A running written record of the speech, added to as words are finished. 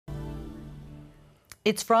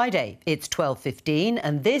It's Friday, it's 12:15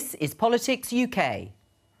 and this is Politics UK.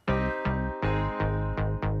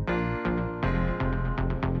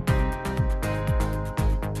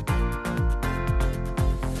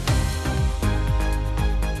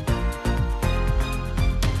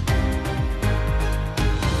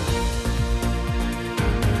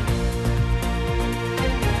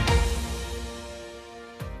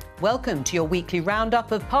 Welcome to your weekly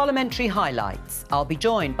roundup of parliamentary highlights. I'll be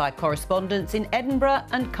joined by correspondents in Edinburgh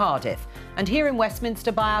and Cardiff, and here in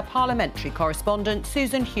Westminster by our parliamentary correspondent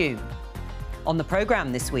Susan Hume. On the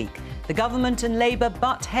programme this week, the government and Labour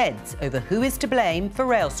butt heads over who is to blame for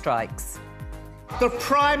rail strikes. The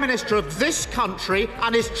Prime Minister of this country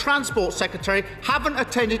and his Transport Secretary haven't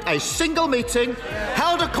attended a single meeting,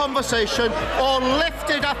 held a conversation or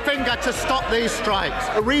lifted a finger to stop these strikes.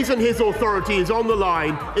 The reason his authority is on the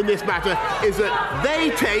line in this matter is that they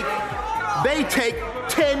take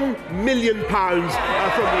 £10 million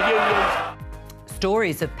from the unions.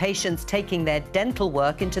 Stories of patients taking their dental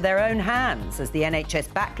work into their own hands as the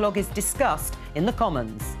NHS backlog is discussed in the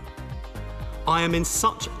Commons. I am in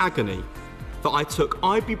such agony that I took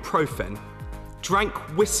ibuprofen, drank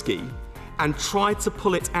whiskey and tried to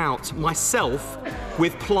pull it out myself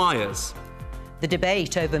with pliers. The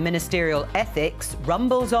debate over ministerial ethics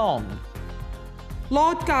rumbles on.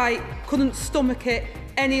 Lord Guy couldn't stomach it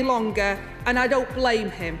any longer, and I don't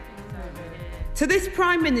blame him. To this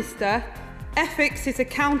Prime Minister, Essex is a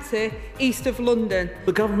county east of London.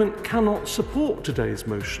 The government cannot support today's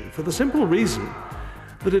motion for the simple reason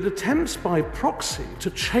that it attempts by proxy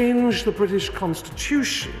to change the British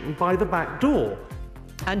Constitution by the back door.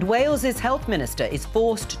 And Wales's Health Minister is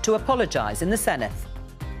forced to apologise in the Senedd.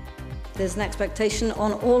 There's an expectation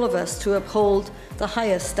on all of us to uphold the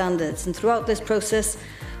highest standards, and throughout this process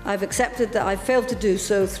I've accepted that I've failed to do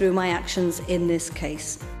so through my actions in this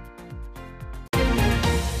case.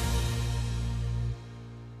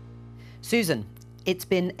 Susan, it's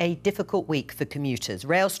been a difficult week for commuters.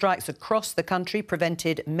 Rail strikes across the country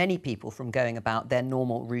prevented many people from going about their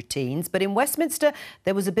normal routines. But in Westminster,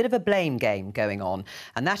 there was a bit of a blame game going on.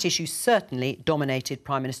 And that issue certainly dominated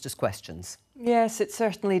Prime Minister's questions. Yes, it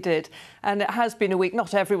certainly did. And it has been a week.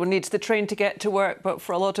 Not everyone needs the train to get to work, but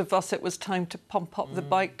for a lot of us, it was time to pump up the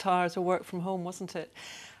bike tyres or work from home, wasn't it?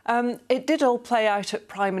 It did all play out at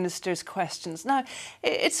Prime Minister's questions. Now,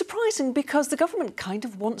 it's surprising because the government kind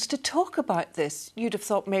of wants to talk about this. You'd have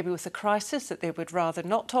thought maybe with the crisis that they would rather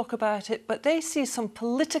not talk about it, but they see some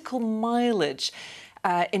political mileage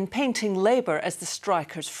in painting Labour as the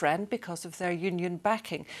strikers' friend because of their union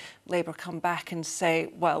backing. Labour come back and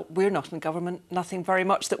say, well, we're not in government, nothing very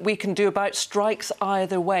much that we can do about strikes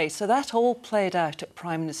either way. So that all played out at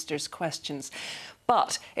Prime Minister's questions.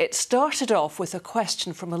 But it started off with a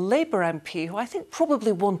question from a Labour MP who I think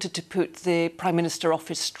probably wanted to put the Prime Minister off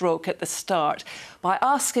his stroke at the start by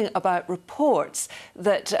asking about reports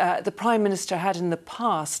that the Prime Minister had in the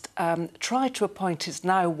past tried to appoint his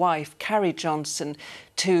now wife, Carrie Johnson,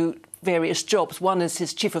 to various jobs. One is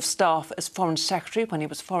his Chief of Staff as Foreign Secretary when he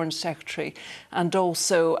was Foreign Secretary, and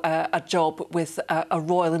also a job with a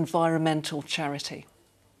Royal Environmental Charity.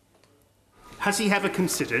 Has he ever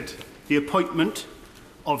considered the appointment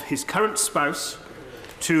of his current spouse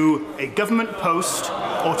to a government post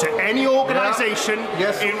or to any organisation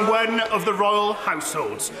in one of the royal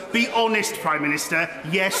households? Be honest, Prime Minister,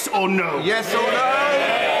 yes or no? Yes or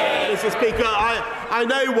no? Mr. Speaker, I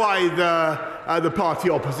know why the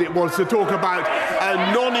party opposite wants to talk about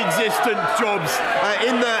non-existent jobs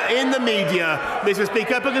in the media, Mr.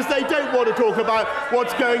 Speaker, because they don't want to talk about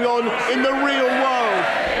what's going on in the real world.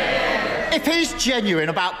 If he's genuine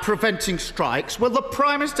about preventing strikes, will the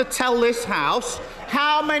Prime Minister tell this House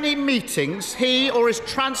how many meetings he or his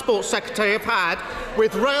Transport Secretary have had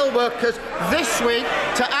with rail workers this week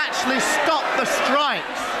to actually stop the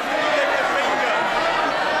strikes?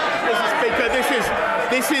 Mr. Speaker,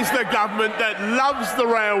 this is the government that loves the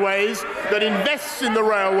railways, that invests in the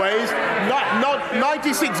railways. Not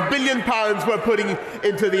 £96 billion we're putting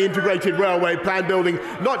into the integrated railway plan building.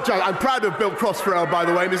 Not just, I'm proud to have built Crossrail, by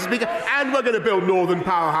the way, Mr. Speaker, and we're going to build Northern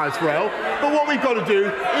Powerhouse Rail. But what we've got to do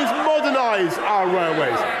is modernise our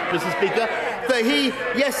railways, Mr. Speaker. That he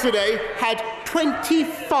yesterday had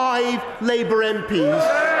 25 Labour MPs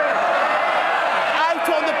out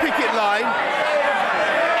on the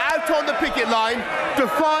picket line,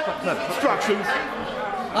 defying instructions.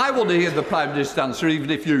 I want to hear the Prime Minister's answer, even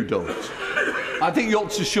if you don't. I think you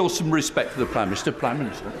ought to show some respect for the Prime Minister. Prime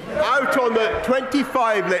Minister. Out on the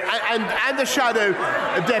 25, and the shadow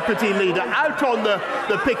deputy leader, out on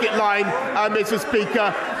the picket line, Mr.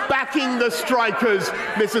 Speaker, backing the strikers,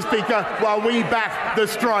 Mr. Speaker, while we back the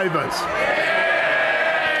strivers.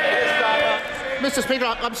 Mr. Speaker,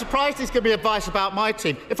 I'm surprised he's giving me advice about my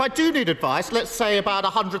team. If I do need advice, let's say about a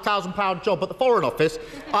 £100,000 job at the Foreign Office,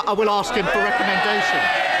 I will ask him for recommendation.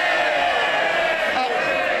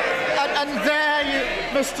 And there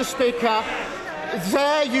you, Mr. Speaker,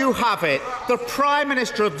 there you have it. The Prime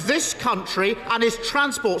Minister of this country and his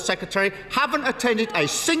Transport Secretary haven't attended a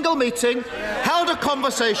single meeting, held a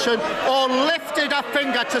conversation or lifted a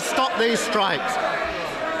finger to stop these strikes.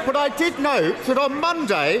 But I did note that on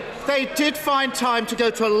Monday they did find time to go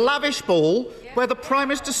to a lavish ball where the Prime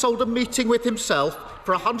Minister sold a meeting with himself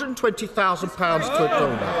for £120,000 to a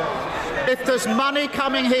donor. If there's money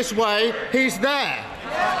coming his way, he's there.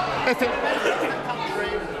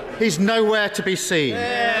 He's nowhere to be seen.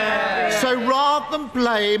 So rather than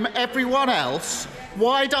blame everyone else,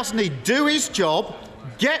 why doesn't he do his job,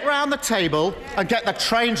 get round the table and get the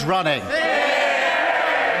trains running?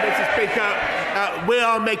 Mr. Speaker, we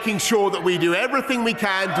are making sure that we do everything we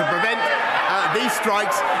can to prevent these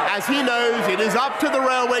strikes. As he knows, it is up to the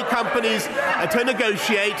railway companies to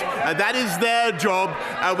negotiate. That is their job.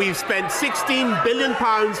 We've spent £16 billion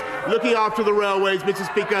looking after the railways, Mr.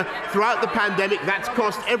 Speaker, throughout the pandemic. That's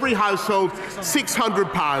cost every household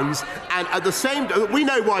 £600. And at the same time, we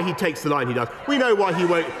know why he takes the line he does. We know why he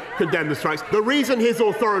won't condemn the strikes. The reason his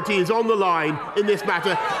authority is on the line in this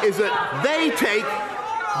matter is that they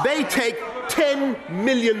take £10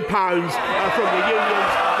 million from the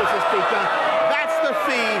unions, Mr. Speaker.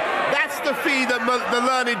 That's the fee that the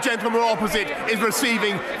learned gentleman opposite is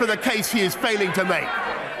receiving for the case he is failing to make.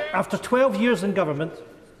 After 12 years in government,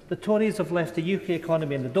 the Tories have left the UK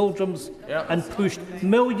economy in the doldrums and pushed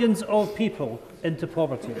millions of people into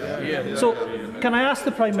poverty. So, can I ask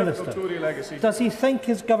the Prime Minister, does he think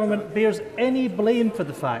his government bears any blame for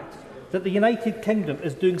the fact that the United Kingdom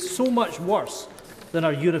is doing so much worse than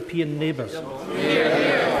our European neighbours?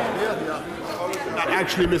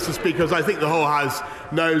 Actually, Mr. Speaker, I think the whole House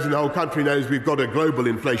knows and the whole country knows we've got a global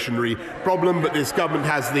inflationary problem, but this government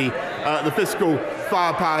has the fiscal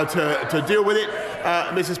firepower to deal with it,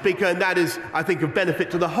 Mr. Speaker, and that is, I think, of benefit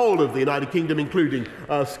to the whole of the United Kingdom, including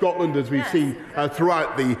Scotland, as we've seen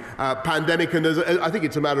throughout the pandemic. And I think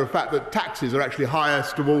it's a matter of fact that taxes are actually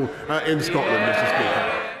highest of all in Scotland, Mr.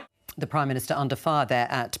 Speaker. The Prime Minister under fire there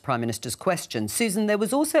at Prime Minister's question. Susan, there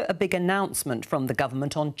was also a big announcement from the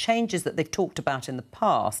government on changes that they've talked about in the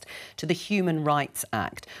past to the Human Rights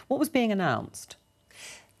Act. What was being announced?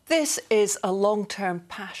 This is a long-term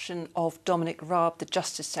passion of Dominic Raab, the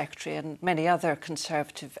Justice Secretary, and many other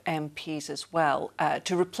Conservative MPs as well,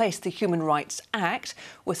 to replace the Human Rights Act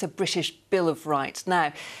with a British Bill of Rights.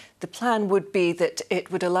 Now, the plan would be that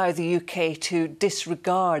it would allow the UK to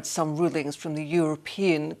disregard some rulings from the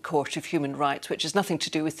European Court of Human Rights, which has nothing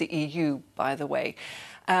to do with the EU, by the way.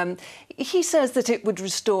 He says that it would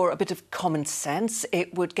restore a bit of common sense.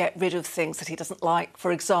 It would get rid of things that he doesn't like.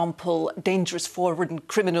 For example, dangerous foreign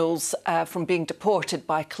criminals from being deported,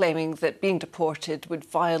 by claiming that being deported would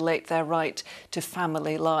violate their right to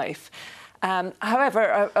family life.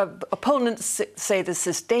 However, opponents say this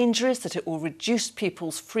is dangerous, that it will reduce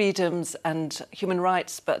people's freedoms and human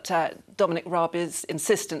rights, but Dominic Raab is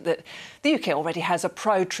insistent that the UK already has a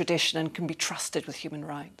proud tradition and can be trusted with human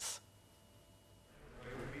rights.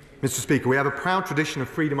 Mr. Speaker, we have a proud tradition of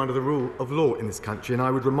freedom under the rule of law in this country, and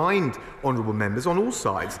I would remind honourable members on all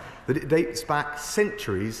sides that it dates back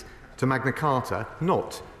centuries to Magna Carta,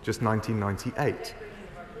 not just 1998.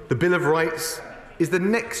 The Bill of Rights is the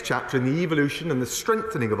next chapter in the evolution and the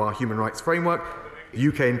strengthening of our human rights framework. The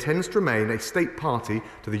UK intends to remain a state party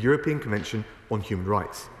to the European Convention on Human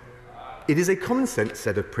Rights. It is a common sense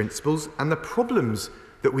set of principles, and the problems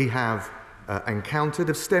that we have encountered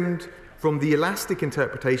have stemmed from the elastic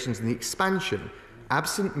interpretations and the expansion,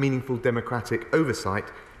 absent meaningful democratic oversight,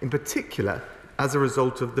 in particular as a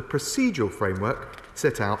result of the procedural framework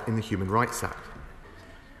set out in the Human Rights Act.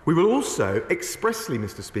 We will also expressly,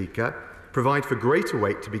 Mr. Speaker, provide for greater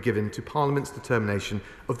weight to be given to Parliament's determination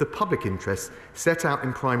of the public interest set out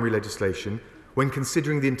in primary legislation when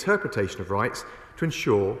considering the interpretation of rights to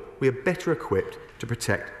ensure we are better equipped to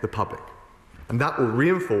protect the public. And that will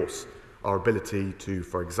reinforce our ability to,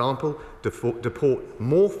 for example, deport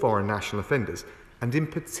more foreign national offenders, and in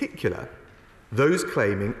particular, those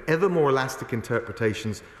claiming ever more elastic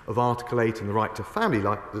interpretations of Article 8 and the right to family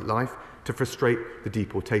life to frustrate the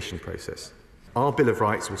deportation process. Our Bill of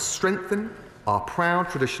Rights will strengthen our proud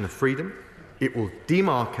tradition of freedom. It will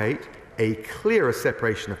demarcate a clearer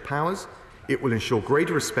separation of powers. It will ensure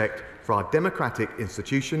greater respect for our democratic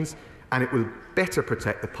institutions, and it will better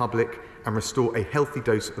protect the public and restore a healthy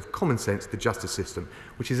dose of common sense to the justice system,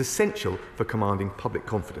 which is essential for commanding public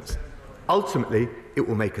confidence. ultimately, it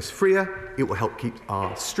will make us freer, it will help keep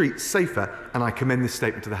our streets safer, and I commend this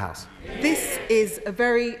statement to the House. This is a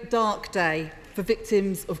very dark day for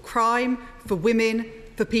victims of crime, for women,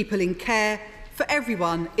 for people in care, for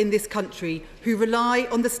everyone in this country who rely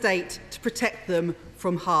on the state to protect them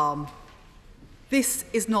from harm. This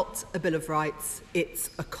is not a Bill of Rights, it's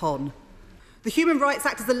a con. The Human Rights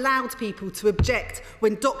Act has allowed people to object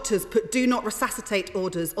when doctors put do not resuscitate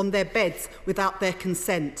orders on their beds without their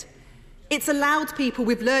consent. It's allowed people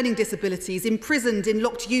with learning disabilities imprisoned in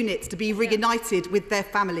locked units to be reunited with their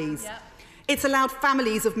families. It's allowed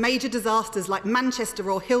families of major disasters like Manchester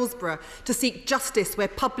or Hillsborough to seek justice where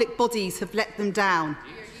public bodies have let them down.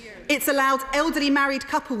 It's allowed elderly married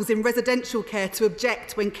couples in residential care to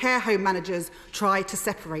object when care home managers try to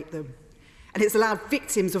separate them. And it's allowed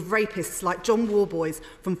victims of rapists like John Warboys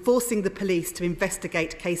from forcing the police to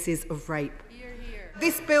investigate cases of rape.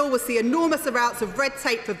 This bill will see enormous amounts of red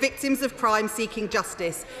tape for victims of crime seeking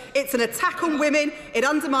justice. It's an attack on women, it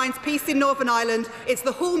undermines peace in Northern Ireland, it's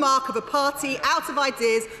the hallmark of a party out of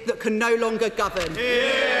ideas that can no longer govern.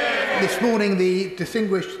 This morning, the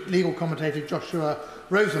distinguished legal commentator Joshua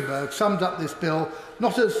Rosenberg summed up this bill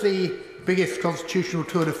not as the biggest constitutional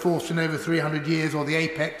tour de force in over 300 years or the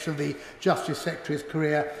apex of the Justice Secretary's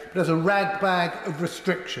career, but as a ragbag of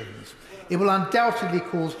restrictions. It will undoubtedly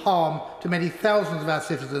cause harm to many thousands of our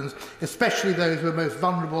citizens, especially those who are most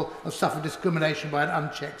vulnerable and suffer discrimination by an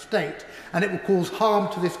unchecked state. And it will cause harm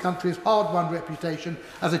to this country's hard-won reputation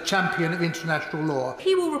as a champion of international law.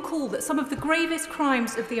 He will recall that some of the gravest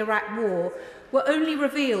crimes of the Iraq War were only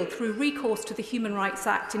revealed through recourse to the Human Rights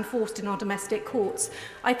Act enforced in our domestic courts.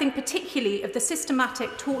 I think particularly of the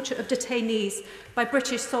systematic torture of detainees by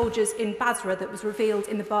British soldiers in Basra that was revealed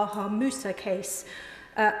in the Baha Musa case.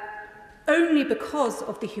 Only because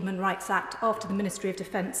of the Human Rights Act after the Ministry of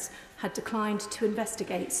Defence had declined to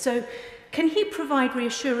investigate. So can he provide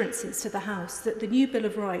reassurances to the House that the new Bill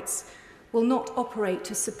of Rights will not operate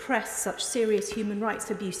to suppress such serious human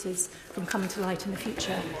rights abuses from coming to light in the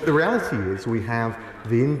future? The reality is we have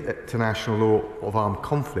the international law of armed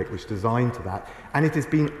conflict, which is designed to that, and it has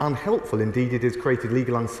been unhelpful. Indeed, it has created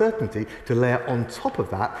legal uncertainty to layer on top of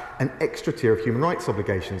that an extra tier of human rights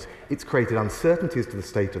obligations. It's created uncertainties to the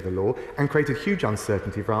state of the law and created huge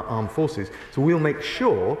uncertainty for our armed forces. So we'll make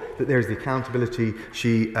sure that there is the accountability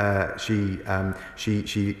she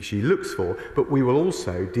looks for, but we will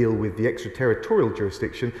also deal with the extraterritorial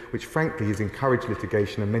jurisdiction, which frankly has encouraged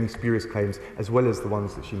litigation and many spurious claims, as well as the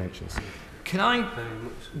ones that she mentions. Can I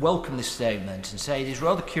welcome this statement and say it is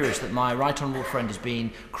rather curious that my right honourable friend has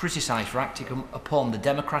been criticised for acting upon the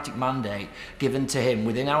democratic mandate given to him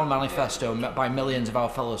within our manifesto by millions of our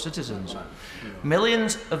fellow citizens.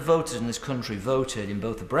 Millions of voters in this country voted in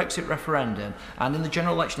both the Brexit referendum and in the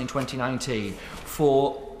general election in 2019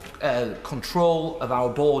 for control of our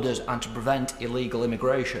borders and to prevent illegal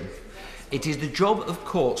immigration. It is the job of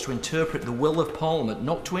courts to interpret the will of Parliament,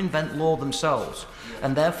 not to invent law themselves.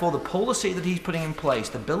 And therefore the policy that he's putting in place,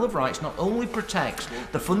 the Bill of Rights, not only protects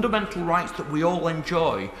the fundamental rights that we all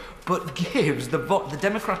enjoy, but gives the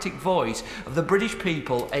democratic voice of the British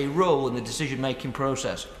people a role in the decision-making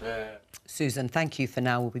process. Susan, thank you for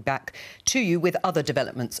now. We'll be back to you with other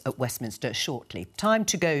developments at Westminster shortly. Time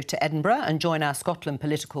to go to Edinburgh and join our Scotland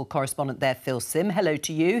political correspondent there, Phil Sim. Hello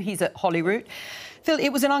to you. He's at Holyrood. Phil, it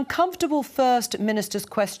was an uncomfortable First Minister's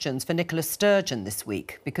questions for Nicola Sturgeon this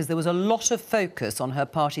week because there was a lot of focus on her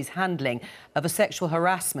party's handling of a sexual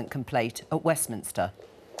harassment complaint at Westminster.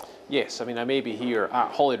 Yes, I mean, I may be here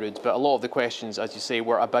at Holyrood, but a lot of the questions, as you say,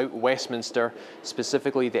 were about Westminster,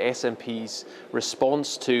 specifically the SNP's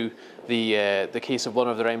response to the case of one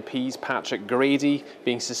of their MPs, Patrick Grady,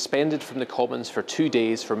 being suspended from the Commons for 2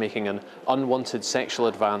 days for making an unwanted sexual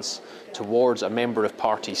advance towards a member of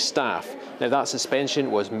party staff. Now, that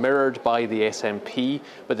suspension was mirrored by the SNP,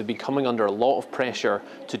 but they've been coming under a lot of pressure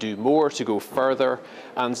to do more, to go further,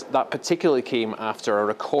 and that particularly came after a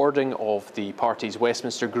recording of the party's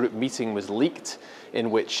Westminster group meeting was leaked,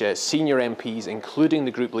 in which senior MPs, including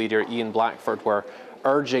the group leader Ian Blackford, were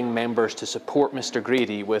urging members to support Mr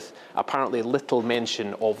Grady, with apparently little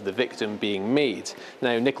mention of the victim being made.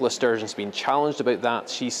 Now, Nicola Sturgeon's been challenged about that.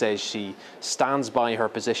 She says she stands by her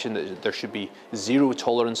position that there should be zero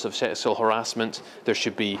tolerance of sexual harassment. There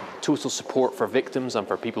should be total support for victims and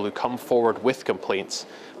for people who come forward with complaints.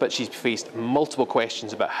 But she's faced multiple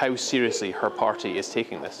questions about how seriously her party is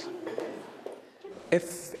taking this.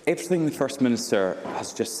 If everything the First Minister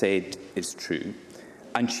has just said is true,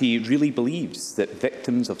 and she really believes that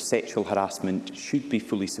victims of sexual harassment should be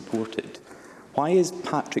fully supported, why is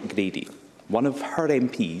Patrick Grady, one of her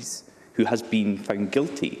MPs who has been found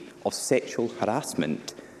guilty of sexual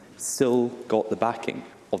harassment, still got the backing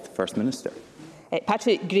of the First Minister.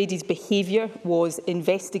 Patrick Grady's behaviour was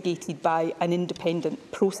investigated by an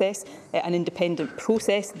independent process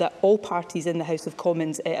that all parties in the House of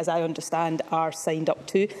Commons, as I understand, are signed up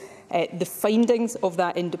to. The findings of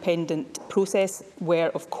that independent process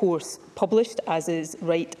were, of course, published, as is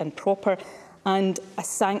right and proper, and a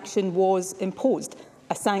sanction was imposed,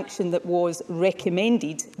 a sanction that was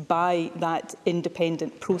recommended by that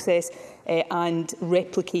independent process and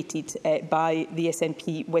replicated by the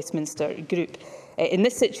SNP Westminster group. In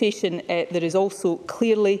this situation, there is also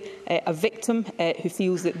clearly a victim who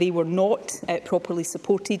feels that they were not properly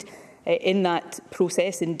supported in that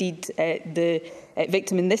process. Indeed, the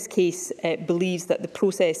victim in this case believes that the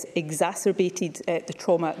process exacerbated the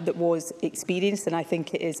trauma that was experienced, and I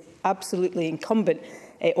think it is absolutely incumbent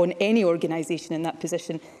on any organisation in that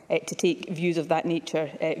position to take views of that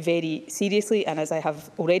nature very seriously. And as I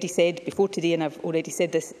have already said before today, and I've already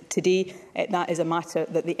said this today, that is a matter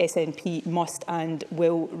that the SNP must and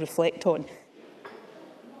will reflect on.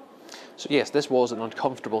 So yes, this was an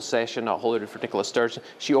uncomfortable session at Holyrood for Nicola Sturgeon.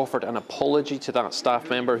 She offered an apology to that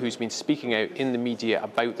staff member who's been speaking out in the media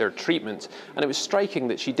about their treatment, and it was striking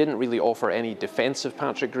that she didn't really offer any defence of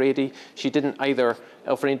Patrick Grady. She didn't either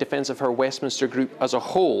offer any defence of her Westminster group as a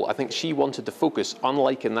whole. I think she wanted to focus,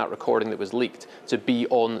 unlike in that recording that was leaked, to be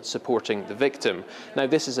on supporting the victim. Now,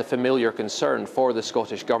 this is a familiar concern for the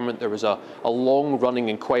Scottish Government. There was a long-running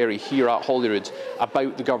inquiry here at Holyrood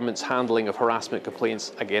about the government's handling of harassment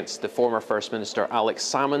complaints against the former First Minister Alex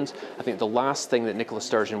Salmond. I think the last thing that Nicola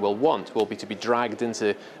Sturgeon will want will be to be dragged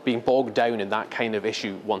into being bogged down in that kind of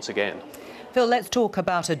issue once again. Phil, let's talk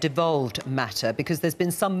about a devolved matter, because there's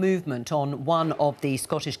been some movement on one of the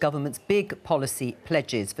Scottish Government's big policy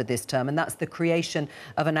pledges for this term, and that's the creation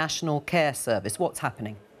of a national care service. What's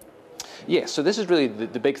happening? Yes, so this is really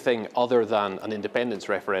the big thing, other than an independence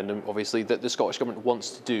referendum, obviously, that the Scottish Government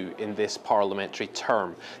wants to do in this parliamentary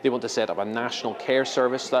term. They want to set up a national care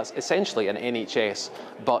service that's essentially an NHS,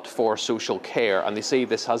 but for social care. And they say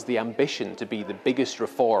this has the ambition to be the biggest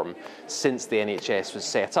reform since the NHS was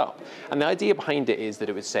set up. And the idea behind it is that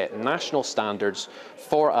it would set national standards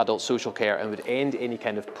for adult social care and would end any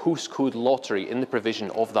kind of postcode lottery in the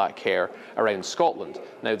provision of that care around Scotland.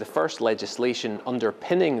 Now, the first legislation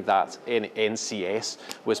underpinning that in NCS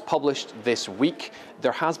was published this week.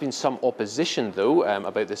 There has been some opposition, though,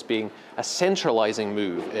 about this being a centralising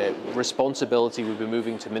move. Responsibility would be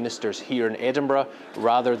moving to ministers here in Edinburgh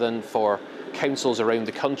rather than for councils around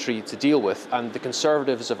the country to deal with. And the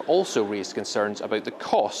Conservatives have also raised concerns about the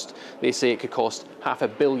cost. They say it could cost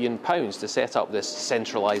 £500 million to set up this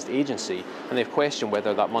centralised agency, and they've questioned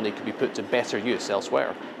whether that money could be put to better use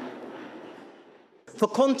elsewhere. For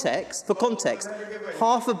context,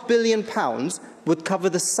 £500 million would cover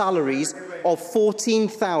the salaries of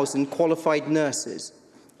 14,000 qualified nurses.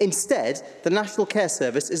 Instead, the National Care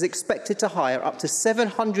Service is expected to hire up to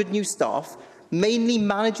 700 new staff, mainly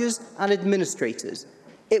managers and administrators.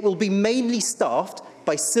 It will be mainly staffed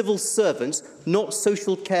by civil servants, not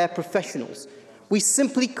social care professionals. We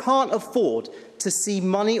simply can't afford to see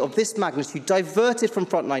money of this magnitude diverted from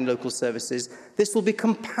frontline local services. This will be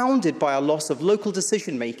compounded by a loss of local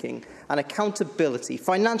decision-making and accountability,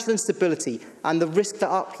 financial instability, and the risk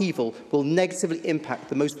that upheaval will negatively impact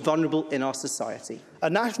the most vulnerable in our society. A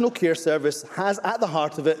national care service has at the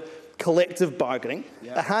heart of it collective bargaining.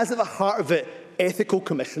 Yeah. It has at the heart of it ethical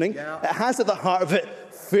commissioning. Yeah. It has at the heart of it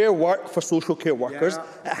fair work for social care workers.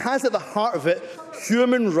 Yeah. It has at the heart of it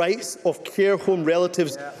human rights of care home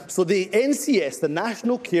relatives. Yeah. So the NCS, the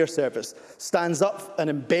National Care Service, stands up and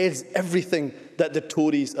embeds everything that the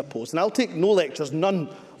Tories oppose. And I'll take no lectures, none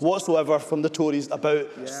whatsoever, from the Tories about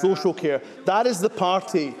social care. That is the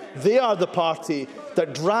party, they are the party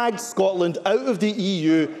that dragged Scotland out of the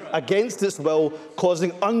EU against its will,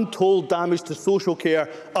 causing untold damage to social care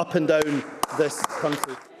up and down this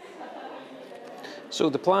country. So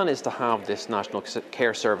the plan is to have this National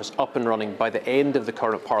Care Service up and running by the end of the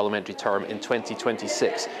current parliamentary term in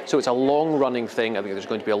 2026. So it's a long-running thing. I think there's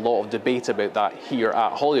going to be a lot of debate about that here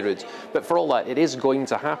at Holyrood. But for all that, it is going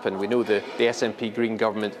to happen. We know the SNP Green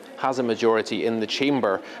government has a majority in the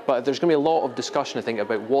chamber, but there's going to be a lot of discussion, I think,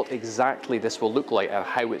 about what exactly this will look like and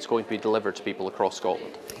how it's going to be delivered to people across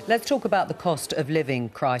Scotland. Let's talk about the cost of living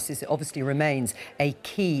crisis. It obviously remains a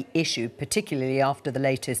key issue, particularly after the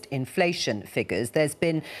latest inflation figures. There's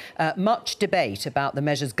been much debate about the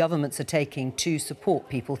measures governments are taking to support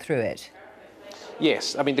people through it.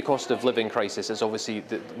 Yes, I mean, the cost of living crisis is obviously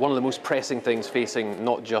one of the most pressing things facing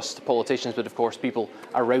not just politicians, but of course people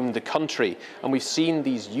around the country. And we've seen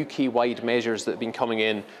these UK-wide measures that have been coming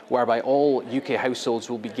in, whereby all UK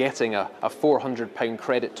households will be getting a £400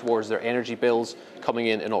 credit towards their energy bills coming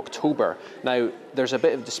in October. Now, there's a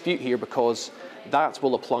bit of dispute here because that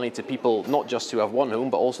will apply to people not just who have one home,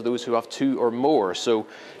 but also those who have two or more. So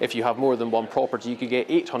if you have more than one property, you could get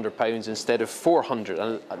 £800 instead of £400.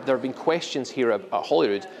 And there have been questions here at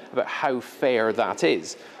Holyrood about how fair that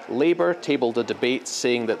is. Labour tabled a debate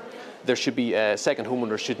saying that there should be second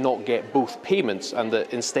homeowners should not get both payments, and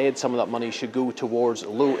that instead some of that money should go towards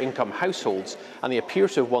low-income households. And they appear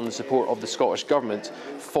to have won the support of the Scottish Government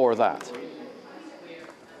for that.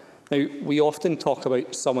 Now, we often talk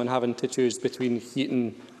about someone having to choose between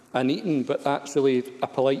heating and eating, but that's really a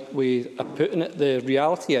polite way of putting it. The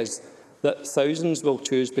reality is that thousands will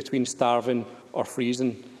choose between starving or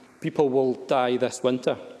freezing. People will die this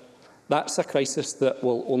winter. That's a crisis that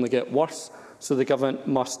will only get worse, so the government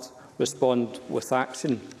must respond with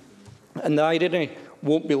action. And the irony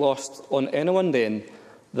won't be lost on anyone then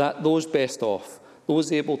that those best off,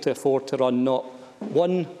 those able to afford to run not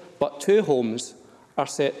one but two homes, are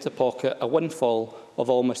set to pocket a windfall of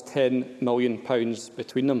almost £10 million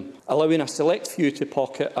between them, allowing a select few to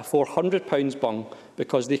pocket a £400 bung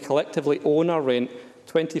because they collectively own or rent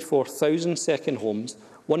 24,000 second homes.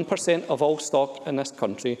 1% of all stock in this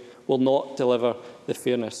country will not deliver the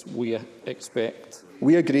fairness we expect.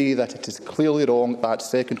 We agree that it is clearly wrong that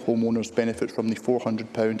second homeowners benefit from the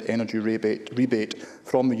 £400 energy rebate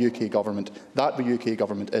from the UK Government that the UK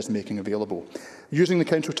Government is making available. Using the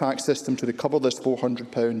council tax system to recover this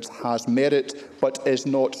 £400 has merit, but is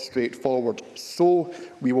not straightforward. So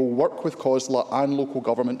we will work with COSLA and local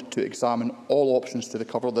government to examine all options to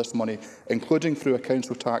recover this money, including through a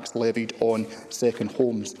council tax levied on second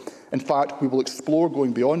homes. In fact, we will explore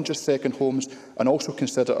going beyond just second homes and also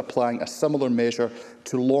consider applying a similar measure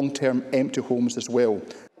to long-term empty homes as well.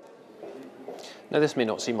 Now, this may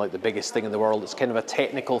not seem like the biggest thing in the world. It's kind of a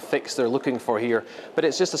technical fix they're looking for here, but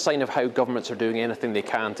it's just a sign of how governments are doing anything they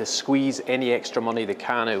can to squeeze any extra money they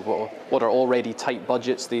can out of what are already tight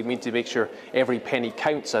budgets. They need to make sure every penny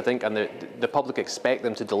counts, I think, and the public expect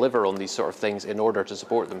them to deliver on these sort of things in order to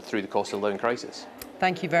support them through the cost of living crisis.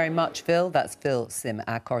 Thank you very much, Phil. That's Phil Sim,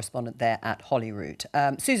 our correspondent there at Holyrood.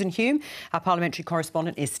 Susan Hume, our parliamentary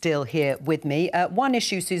correspondent, is still here with me. One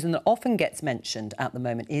issue, Susan, that often gets mentioned at the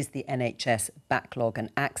moment is the NHS backlog and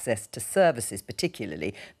access to services,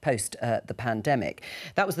 particularly post the pandemic.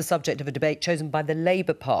 That was the subject of a debate chosen by the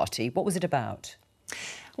Labour Party. What was it about?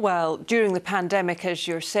 Well, during the pandemic, as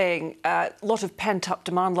you're saying, a lot of pent-up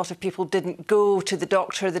demand. A lot of people didn't go to the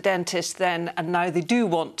doctor or the dentist then, and now they do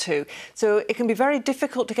want to. So it can be very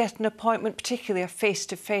difficult to get an appointment, particularly a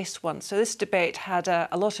face-to-face one. So this debate had a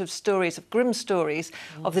lot of stories, of grim stories,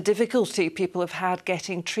 of the difficulty people have had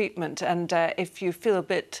getting treatment. And if you feel a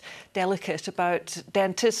bit delicate about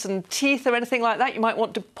dentists and teeth or anything like that, you might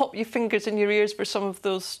want to pop your fingers in your ears for some of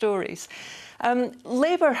those stories.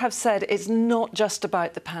 Labour have said it's not just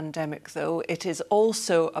about the pandemic, though. It is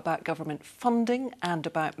also about government funding and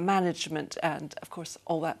about management. And, of course,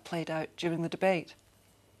 all that played out during the debate.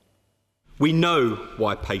 We know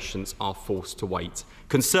why patients are forced to wait.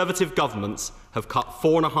 Conservative governments have cut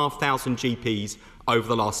 4,500 GPs over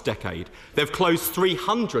the last decade. They've closed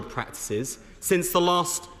 300 practices since the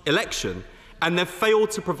last election, and they've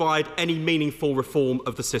failed to provide any meaningful reform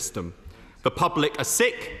of the system. The public are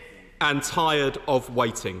sick and tired of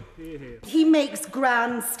waiting. He makes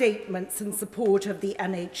grand statements in support of the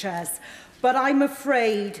NHS, but I'm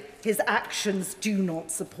afraid his actions do not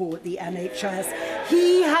support the NHS.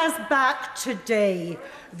 He has backed today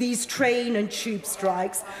these train and tube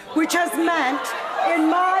strikes, which has meant in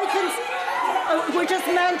my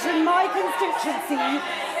constituency,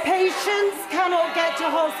 patients cannot get to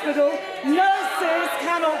hospital, nurses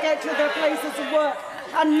cannot get to their places of work,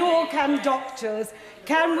 and nor can doctors.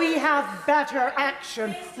 Can we have better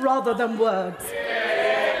action rather than words?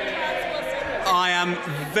 I am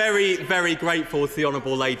very, very grateful to the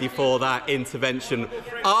Honourable Lady for that intervention.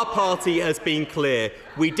 Our party has been clear.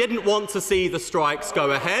 We didn't want to see the strikes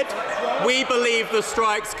go ahead. We believe the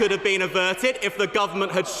strikes could have been averted if the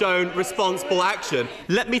government had shown responsible action.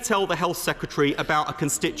 Let me tell the Health Secretary about a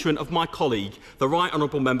constituent of my colleague, the Right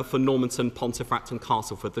Honourable Member for Normanton, Pontefract and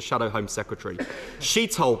Castleford, the Shadow Home Secretary. She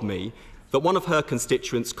told me that one of her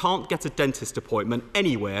constituents can't get a dentist appointment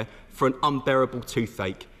anywhere for an unbearable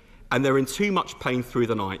toothache, and they're in too much pain through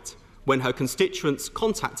the night. When her constituents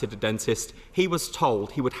contacted a dentist, he was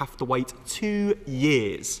told he would have to wait 2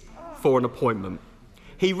 years for an appointment.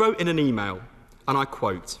 He wrote in an email, and I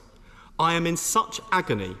quote, I am in such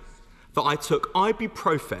agony that I took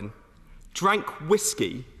ibuprofen, drank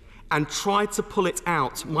whiskey, and tried to pull it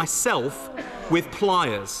out myself with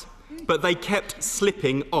pliers, but they kept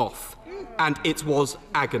slipping off, and it was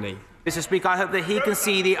agony. Mr. Speaker, I hope that he can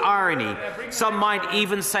see the irony, some might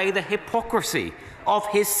even say the hypocrisy, of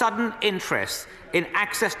his sudden interest in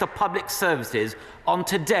access to public services on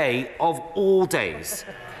today of all days.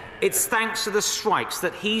 It's thanks to the strikes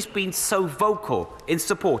that he's been so vocal in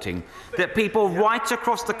supporting that people right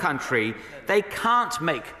across the country, they can't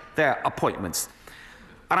make their appointments.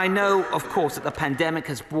 And I know, of course, that the pandemic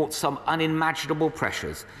has brought some unimaginable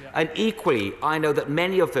pressures. And equally, I know that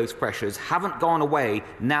many of those pressures haven't gone away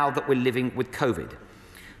now that we're living with COVID.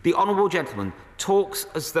 The honourable gentleman talks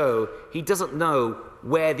as though he doesn't know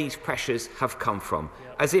where these pressures have come from,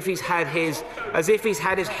 as if he's had his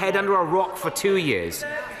head under a rock for 2 years.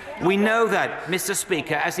 We know that, Mr.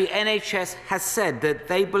 Speaker, as the NHS has said, that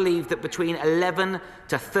they believe that between 11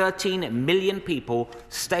 to 13 million people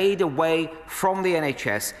stayed away from the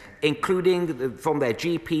NHS, including from their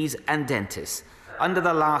GPs and dentists. Under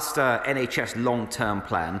the last NHS long-term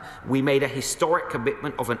plan, we made a historic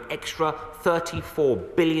commitment of an extra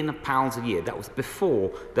 £34 billion a year. That was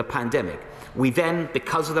before the pandemic. We then,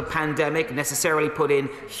 because of the pandemic, necessarily put in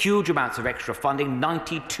huge amounts of extra funding,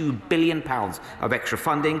 £92 billion of extra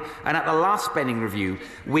funding. And at the last spending review,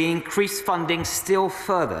 we increased funding still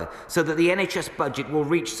further so that the NHS budget will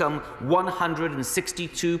reach some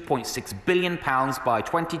 £162.6 billion by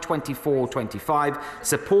 2024-25,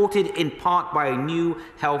 supported in part by a new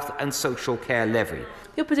health and social care levy.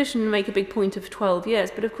 The opposition make a big point of 12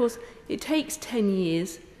 years, but of course it takes 10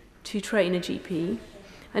 years to train a GP,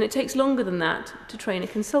 and it takes longer than that to train a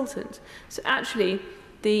consultant. So actually,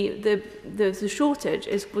 the shortage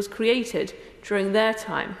was created during their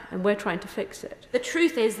time, and we're trying to fix it. The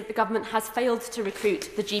truth is that the government has failed to recruit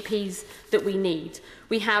the GPs that we need.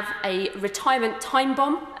 We have a retirement time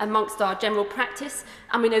bomb amongst our general practice,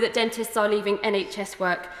 and we know that dentists are leaving NHS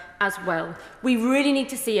work as well. We really need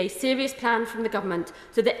to see a serious plan from the government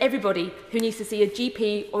so that everybody who needs to see a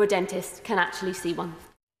GP or a dentist can actually see one.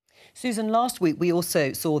 Susan, last week we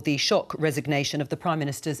also saw the shock resignation of the Prime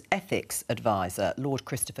Minister's ethics advisor, Lord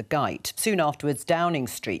Christopher Geidt. Soon afterwards, Downing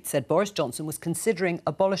Street said Boris Johnson was considering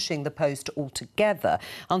abolishing the post altogether.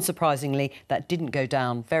 Unsurprisingly, that didn't go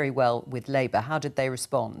down very well with Labour. How did they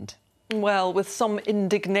respond? Well, with some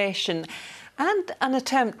indignation and an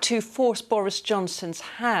attempt to force Boris Johnson's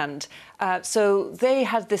hand. So they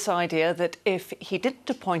had this idea that if he didn't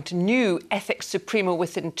appoint a new ethics supremo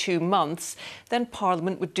within 2 months, then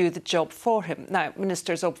Parliament would do the job for him. Now,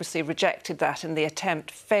 ministers obviously rejected that and the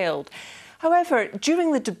attempt failed. However,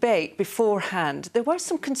 during the debate beforehand, there were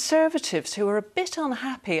some Conservatives who were a bit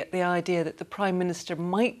unhappy at the idea that the Prime Minister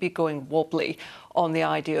might be going wobbly on the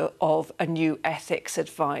idea of a new ethics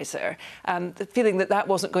advisor, the feeling that that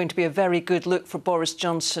wasn't going to be a very good look for Boris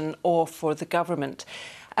Johnson or for the government.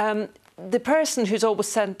 The person who's always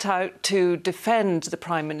sent out to defend the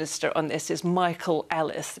Prime Minister on this is Michael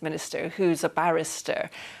Ellis, the Minister, who's a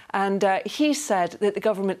barrister. And he said that the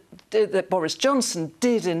government, that Boris Johnson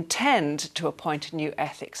did intend to appoint a new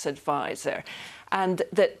ethics advisor and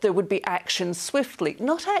that there would be action swiftly.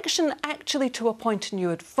 Not action actually to appoint a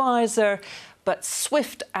new advisor, but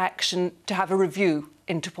swift action to have a review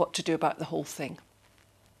into what to do about the whole thing.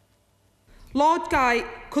 Lord Geidt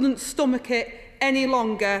couldn't stomach it any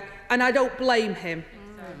longer, and I don't blame him.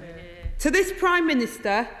 To this Prime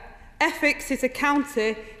Minister, Essex is a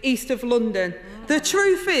county east of London. The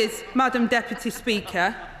truth is, Madam Deputy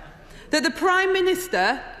Speaker, that the Prime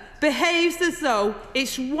Minister behaves as though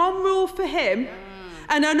it's one rule for him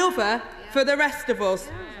and another for the rest of us,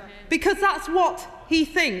 because that's what he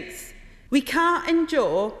thinks. We can't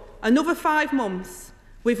endure another 5 months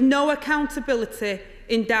with no accountability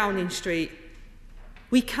in Downing Street.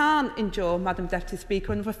 We can't endure, Madam Deputy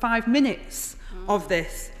Speaker, another 5 minutes of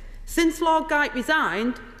this. Since Lord Geidt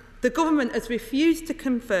resigned, the government has refused to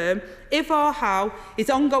confirm if or how his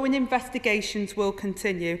ongoing investigations will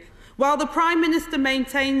continue. While the Prime Minister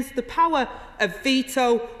maintains the power of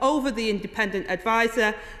veto over the independent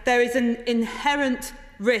adviser, there is an inherent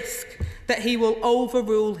risk that he will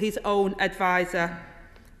overrule his own adviser.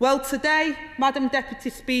 Well, today, Madam Deputy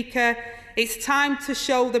Speaker, it's time to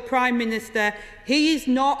show the Prime Minister he is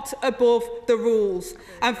not above the rules,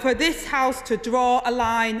 and for this House to draw a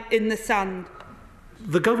line in the sand.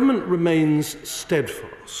 The government remains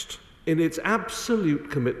steadfast in its absolute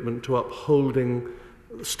commitment to upholding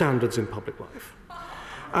standards in public life,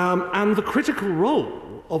 and the critical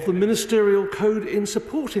role of the ministerial code in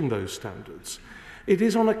supporting those standards. It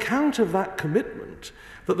is on account of that commitment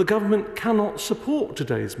that the government cannot support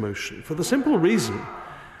today's motion, for the simple reason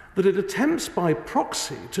that it attempts by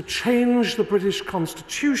proxy to change the British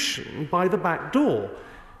Constitution by the back door.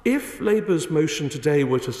 If Labour's motion today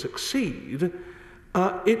were to succeed,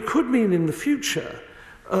 it could mean in the future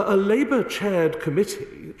a Labour-chaired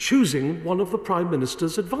committee choosing one of the Prime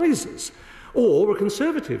Minister's advisers, or a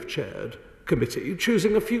Conservative-chaired committee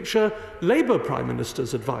choosing a future Labour Prime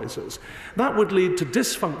Minister's advisers. That would lead to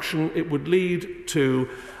dysfunction, it would lead to,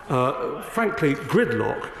 frankly,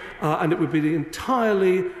 gridlock, and it would be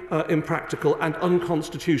entirely impractical and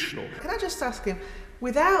unconstitutional. Can I just ask him,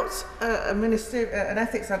 without an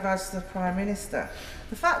ethics advisor to the Prime Minister,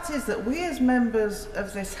 the fact is that we as members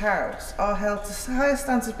of this House are held to higher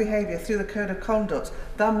standards of behaviour through the Code of Conduct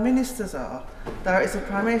than ministers are, there is a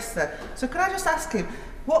Prime Minister. So can I just ask him,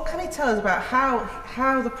 what can he tell us about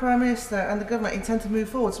how the Prime Minister and the Government intend to move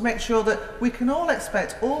forward to make sure that we can all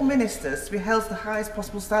expect all ministers to be held to the highest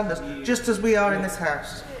possible standards, just as we are in this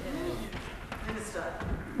House?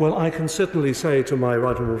 Well, I can certainly say to my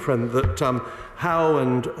right honourable friend that how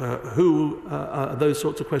and who those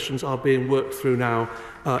sorts of questions are being worked through now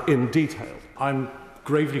in detail. I'm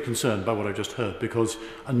gravely concerned by what I just heard, because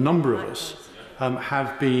a number of us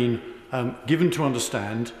have been given to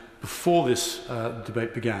understand before this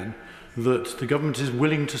debate began that the government is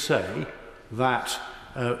willing to say that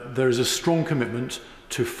there is a strong commitment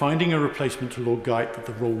to finding a replacement to Lord Geidt, that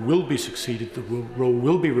the role will be succeeded, the role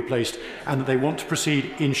will be replaced, and that they want to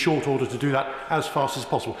proceed in short order to do that as fast as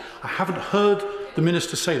possible. I haven't heard the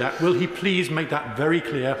Minister say that. Will he please make that very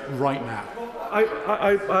clear right now?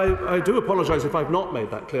 I do apologise if I've not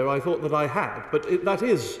made that clear. I thought that I had, but that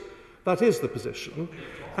is the position,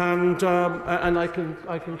 and I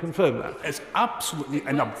can confirm that. It's absolutely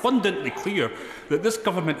and abundantly clear that this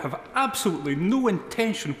government have absolutely no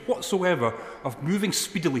intention whatsoever of moving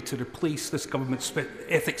speedily to replace this government's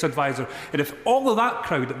ethics advisor. And if all of that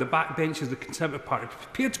crowd at the back benches of the Conservative Party are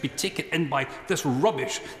prepared to be taken in by this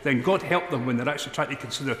rubbish, then God help them when they're actually trying to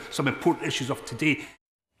consider some important issues of today.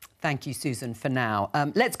 Thank you, Susan, for now.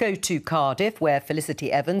 Let's go to Cardiff, where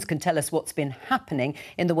Felicity Evans can tell us what's been happening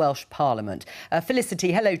in the Welsh Parliament.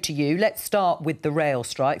 Felicity, hello to you. Let's start with the rail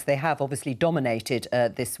strikes. They have obviously dominated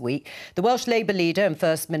this week. The Welsh Labour leader and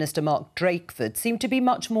First Minister Mark Drakeford seemed to be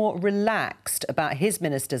much more relaxed about his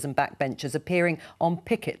ministers and backbenchers appearing on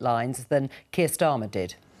picket lines than Keir Starmer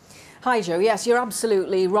did. Hi, Joe. Yes, you're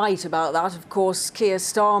absolutely right about that. Of course, Keir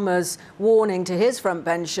Starmer's warning to his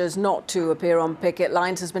frontbenchers not to appear on picket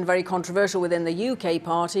lines has been very controversial within the UK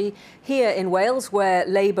party. Here in Wales, where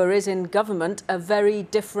Labour is in government, a very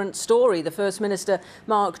different story. The First Minister,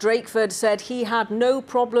 Mark Drakeford, said he had no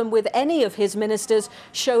problem with any of his ministers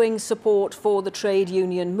showing support for the trade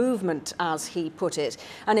union movement, as he put it.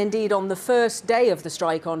 And indeed, on the first day of the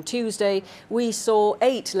strike on Tuesday, we saw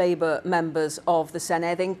 8 Labour members of the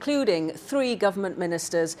Senedd, including 3 government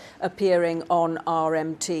ministers appearing on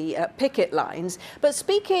RMT picket lines. But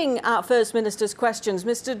speaking at First Minister's questions,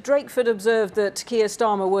 Mr Drakeford observed that Keir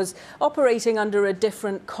Starmer was operating under a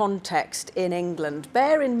different context in England.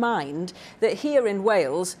 Bear in mind that here in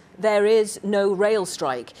Wales, there is no rail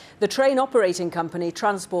strike. The train operating company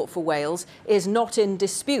Transport for Wales is not in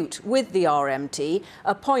dispute with the RMT,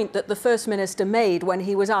 a point that the First Minister made when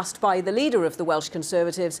he was asked by the leader of the Welsh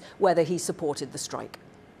Conservatives whether he supported the strike.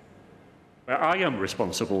 I am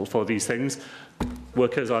responsible for these things.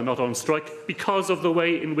 Workers are not on strike because of the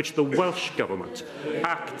way in which the Welsh Government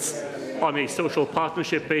acts on a social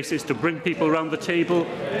partnership basis to bring people around the table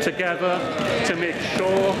together to make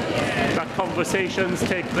sure that conversations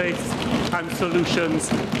take place and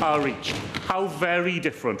solutions are reached. How very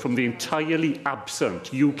different from the entirely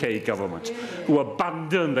absent UK government, who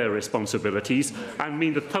abandon their responsibilities and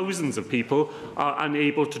mean that thousands of people are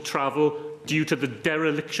unable to travel due to the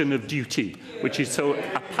dereliction of duty, which is so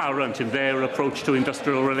apparent in their approach to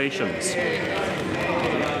industrial relations.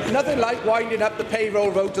 Nothing like winding up the payroll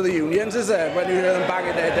vote to the unions, is there, when you hear them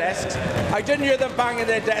banging their desks? I didn't hear them banging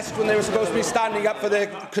their desks when they were supposed to be standing up for their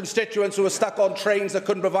constituents who were stuck on trains that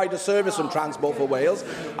couldn't provide a service from Transport for Wales.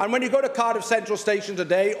 And when you go to Cardiff Central Station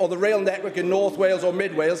today, or the rail network in North Wales or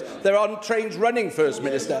Mid Wales, there are trains running, First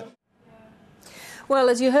Minister. Well,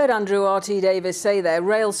 as you heard Andrew R.T. Davis say there,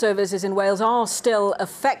 rail services in Wales are still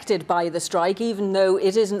affected by the strike, even though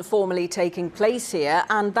it isn't formally taking place here,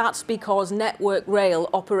 and that's because Network Rail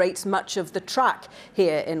operates much of the track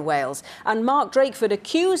here in Wales. And Mark Drakeford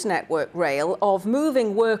accused Network Rail of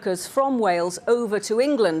moving workers from Wales over to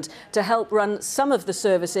England to help run some of the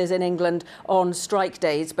services in England on strike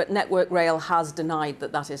days, but Network Rail has denied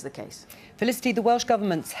that that is the case. Felicity, the Welsh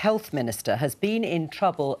Government's health minister has been in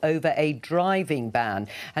trouble over a driving ban,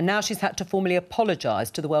 and now she's had to formally apologise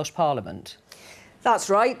to the Welsh Parliament.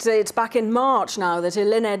 That's right. It's back in March now that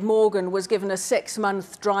Eluned Morgan was given a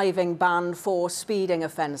 6-month driving ban for speeding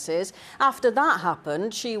offences. After that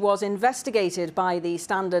happened, she was investigated by the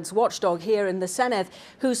standards watchdog here in the Senedd,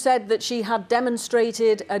 who said that she had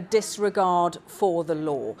demonstrated a disregard for the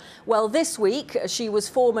law. Well, this week she was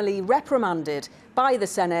formally reprimanded by the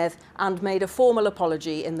Senedd and made a formal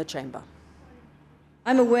apology in the chamber.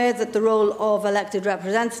 I'm aware that the role of elected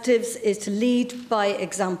representatives is to lead by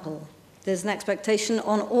example. There's an expectation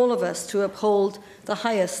on all of us to uphold the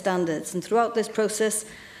highest standards, and throughout this process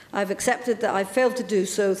I've accepted that I've failed to do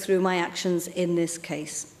so through my actions in this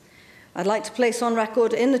case. I'd like to place on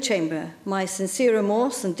record in the chamber my sincere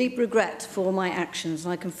remorse and deep regret for my actions,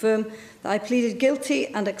 and I confirm that I pleaded guilty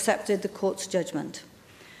and accepted the court's judgment.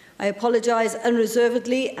 I apologise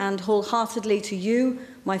unreservedly and wholeheartedly to you,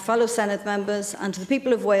 my fellow Senedd members, and to the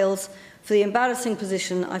people of Wales for the embarrassing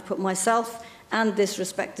position I've put myself and this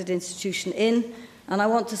respected institution in, and I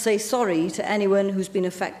want to say sorry to anyone who's been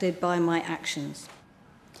affected by my actions.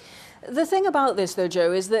 The thing about this, though,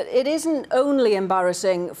 Jo, is that it isn't only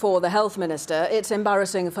embarrassing for the health minister, it's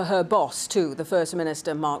embarrassing for her boss too, the First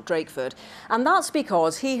Minister, Mark Drakeford. And that's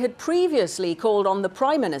because he had previously called on the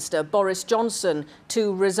Prime Minister, Boris Johnson,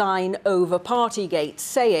 to resign over Partygate,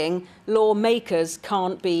 saying lawmakers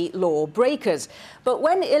can't be lawbreakers. But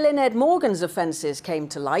when Eluned Morgan's offences came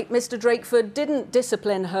to light, Mr Drakeford didn't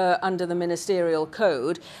discipline her under the ministerial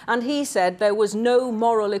code, and he said there was no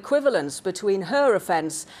moral equivalence between her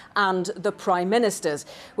offence and the Prime Minister's,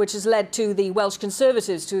 which has led to the Welsh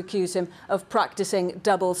Conservatives to accuse him of practising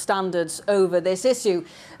double standards over this issue.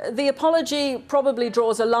 The apology probably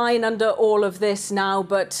draws a line under all of this now,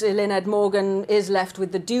 but Eluned Morgan is left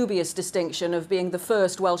with the dubious distinction of being the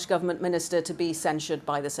first Welsh Government minister to be censured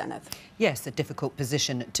by the Senedd. Yes, a difficult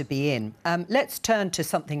position to be in. Let's turn to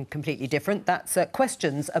something completely different. That's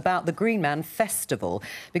questions about the Green Man Festival,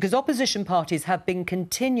 because opposition parties have been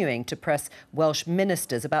continuing to press Welsh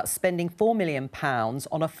ministers about spending £4 million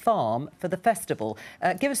on a farm for the festival.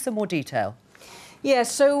 Give us some more detail.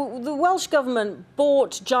 Yes, so the Welsh Government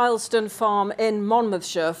bought Gileston Farm in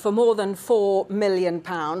Monmouthshire for more than £4 million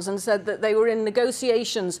and said that they were in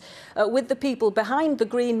negotiations with the people behind the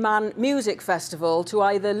Green Man Music Festival to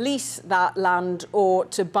either lease that land or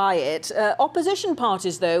to buy it. Opposition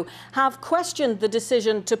parties, though, have questioned the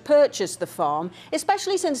decision to purchase the farm,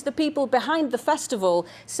 especially since the people behind the festival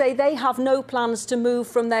say they have no plans to move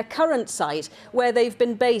from their current site, where they've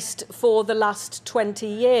been based for the last 20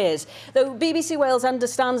 years. Though BBC Wales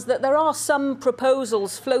understands that there are some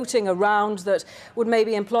proposals floating around that would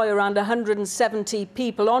maybe employ around 170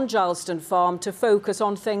 people on Gileston Farm to focus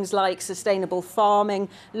on things like sustainable farming,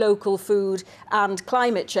 local food and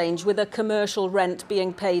climate change, with a commercial rent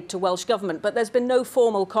being paid to Welsh Government. But there's been no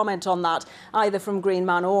formal comment on that, either from Green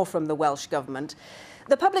Man or from the Welsh Government.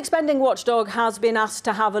 The public spending watchdog has been asked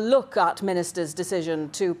to have a look at Minister's decision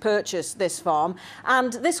to purchase this farm,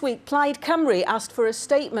 and this week Plaid Cymru asked for a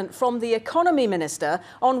statement from the Economy Minister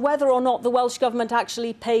on whether or not the Welsh Government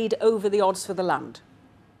actually paid over the odds for the land.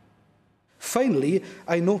 Finally,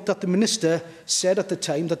 I note that the Minister said at the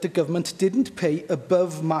time that the Government didn't pay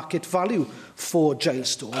above market value for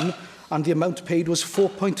Gileston, and the amount paid was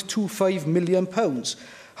 £4.25 million.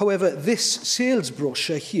 However, this sales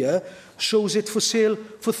brochure here shows it for sale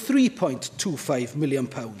for £3.25 million,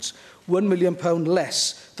 £1 million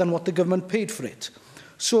less than what the government paid for it.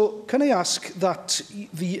 So can I ask that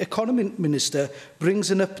the Economy Minister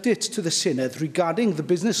brings an update to the Senedd regarding the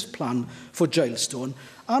business plan for Gileston,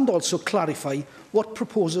 and also clarify what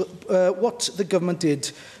the government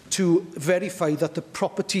did to verify that the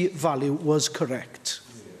property value was correct?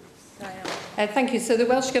 Thank you. So the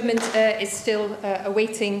Welsh Government is still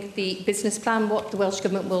awaiting the business plan. What the Welsh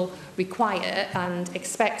Government will require and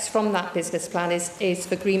expects from that business plan is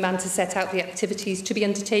for Green Man to set out the activities to be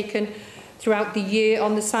undertaken throughout the year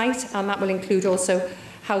on the site, and that will include also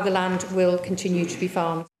how the land will continue to be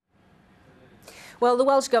farmed. Well, the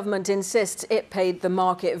Welsh Government insists it paid the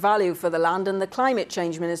market value for the land, and the Climate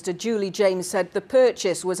Change Minister, Julie James, said the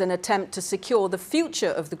purchase was an attempt to secure the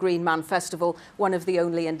future of the Green Man Festival, one of the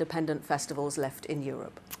only independent festivals left in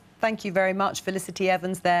Europe. Thank you very much, Felicity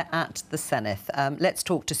Evans, there at the Senate. Let's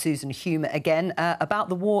talk to Susan Hume again about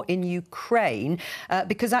the war in Ukraine,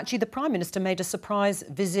 because actually the Prime Minister made a surprise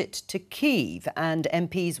visit to Kyiv and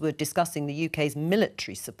MPs were discussing the UK's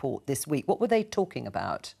military support this week. What were they talking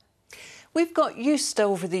about? We've got used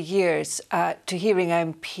over the years to hearing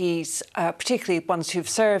MPs, particularly ones who've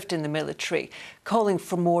served in the military, calling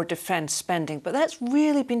for more defence spending. But that's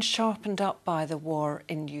really been sharpened up by the war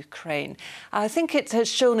in Ukraine. I think it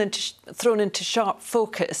has thrown into sharp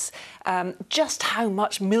focus just how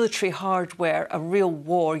much military hardware a real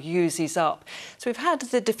war uses up. So we've had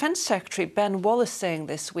the Defence Secretary, Ben Wallace, saying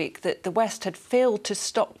this week that the West had failed to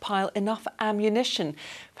stockpile enough ammunition.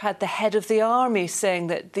 We've had the head of the army saying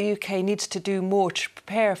that the UK needs to do more to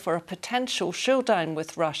prepare for a potential showdown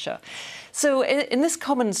with Russia. So in this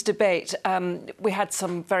Commons debate, we had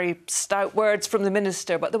some very stout words from the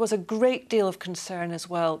Minister, but there was a great deal of concern as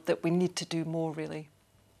well that we need to do more, really.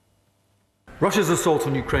 Russia's assault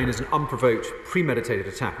on Ukraine is an unprovoked, premeditated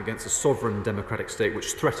attack against a sovereign democratic state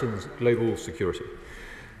which threatens global security.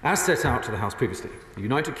 As set out to the House previously, the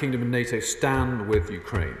United Kingdom and NATO stand with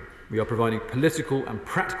Ukraine. We are providing political and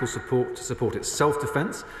practical support to support its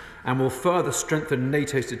self-defence and will further strengthen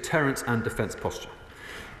NATO's deterrence and defence posture.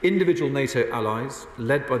 Individual NATO allies,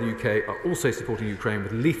 led by the UK, are also supporting Ukraine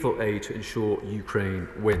with lethal aid to ensure Ukraine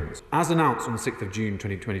wins. As announced on the 6th of June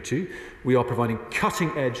 2022, we are providing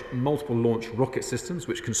cutting-edge multiple-launch rocket systems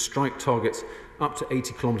which can strike targets up to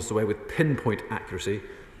 80 kilometres away with pinpoint accuracy,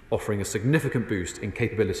 offering a significant boost in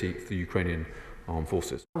capability for the Ukrainian armed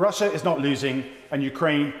forces. Russia is not losing and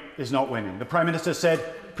Ukraine is not winning. The Prime Minister said,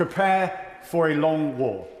 prepare for a long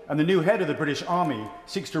war. And the new head of the British Army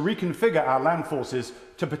seeks to reconfigure our land forces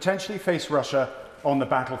to potentially face Russia on the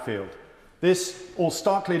battlefield. This all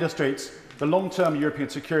starkly illustrates the long-term European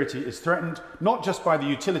security is threatened not just by the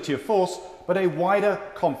utility of force, but a wider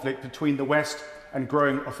conflict between the West and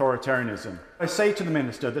growing authoritarianism. I say to the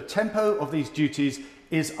Minister, the tempo of these duties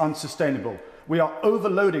is unsustainable. We are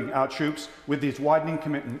overloading our troops with these widening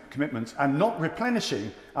commitments and not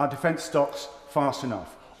replenishing our defence stocks fast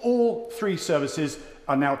enough. All three services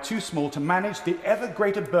are now too small to manage the ever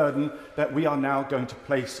greater burden that we are now going to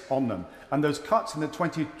place on them. And those cuts in the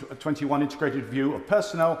 2021 integrated view of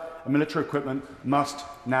personnel and military equipment must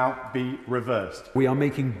now be reversed. We are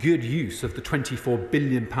making good use of the £24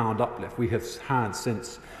 billion uplift we have had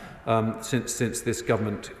since this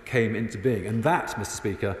government came into being. And that, Mr.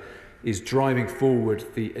 Speaker, is driving forward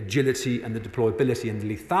the agility and the deployability and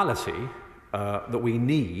the lethality that we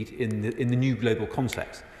need in the new global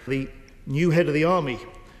context. The new head of the army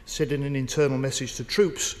said in an internal message to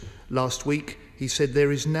troops last week, he said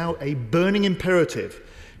there is now a burning imperative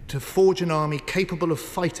to forge an army capable of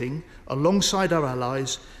fighting alongside our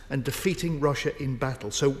allies and defeating Russia in battle.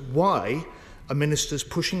 So why are ministers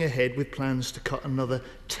pushing ahead with plans to cut another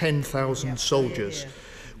 10,000 soldiers?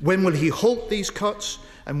 When will he halt these cuts?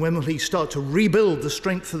 And when will he start to rebuild the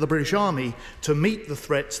strength of the British Army to meet the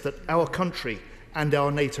threats that our country and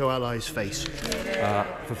our NATO allies face?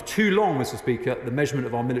 For too long, Mr. Speaker, the measurement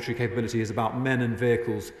of our military capability is about men and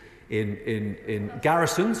vehicles in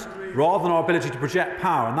garrisons rather than our ability to project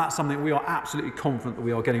power, and that's something we are absolutely confident that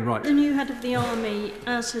we are getting right. The new head of the army,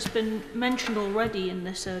 as has been mentioned already in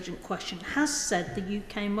this urgent question, has said the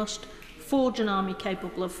UK must forge an army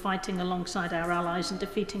capable of fighting alongside our allies and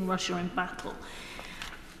defeating Russia in battle.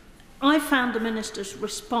 I found the Minister's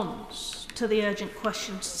response to the urgent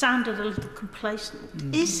question sounded a little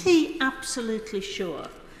complacent. Is he absolutely sure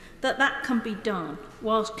that that can be done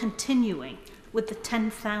whilst continuing with the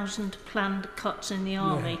 10,000 planned cuts in the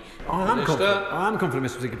army? I am confident,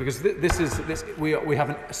 Mr. Speaker, because we have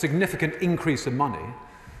a significant increase of money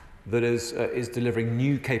that is delivering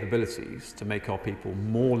new capabilities to make our people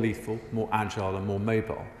more lethal, more agile and more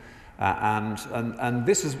mobile. And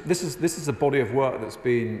this is a body of work that's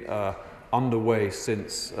been underway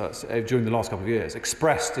since during the last couple of years,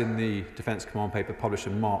 expressed in the Defence Command paper published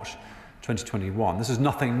in March 2021. This is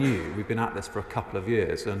nothing new. We've been at this for a couple of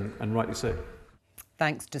years, and rightly so.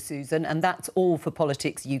 Thanks to Susan. And that's all for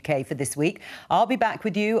Politics UK for this week. I'll be back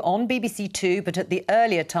with you on BBC Two, but at the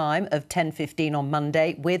earlier time of 10:15 on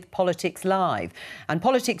Monday with Politics Live. And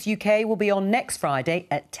Politics UK will be on next Friday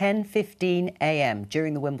at 10:15 a.m.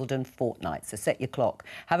 during the Wimbledon fortnight. So set your clock.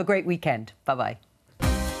 Have a great weekend. Bye-bye.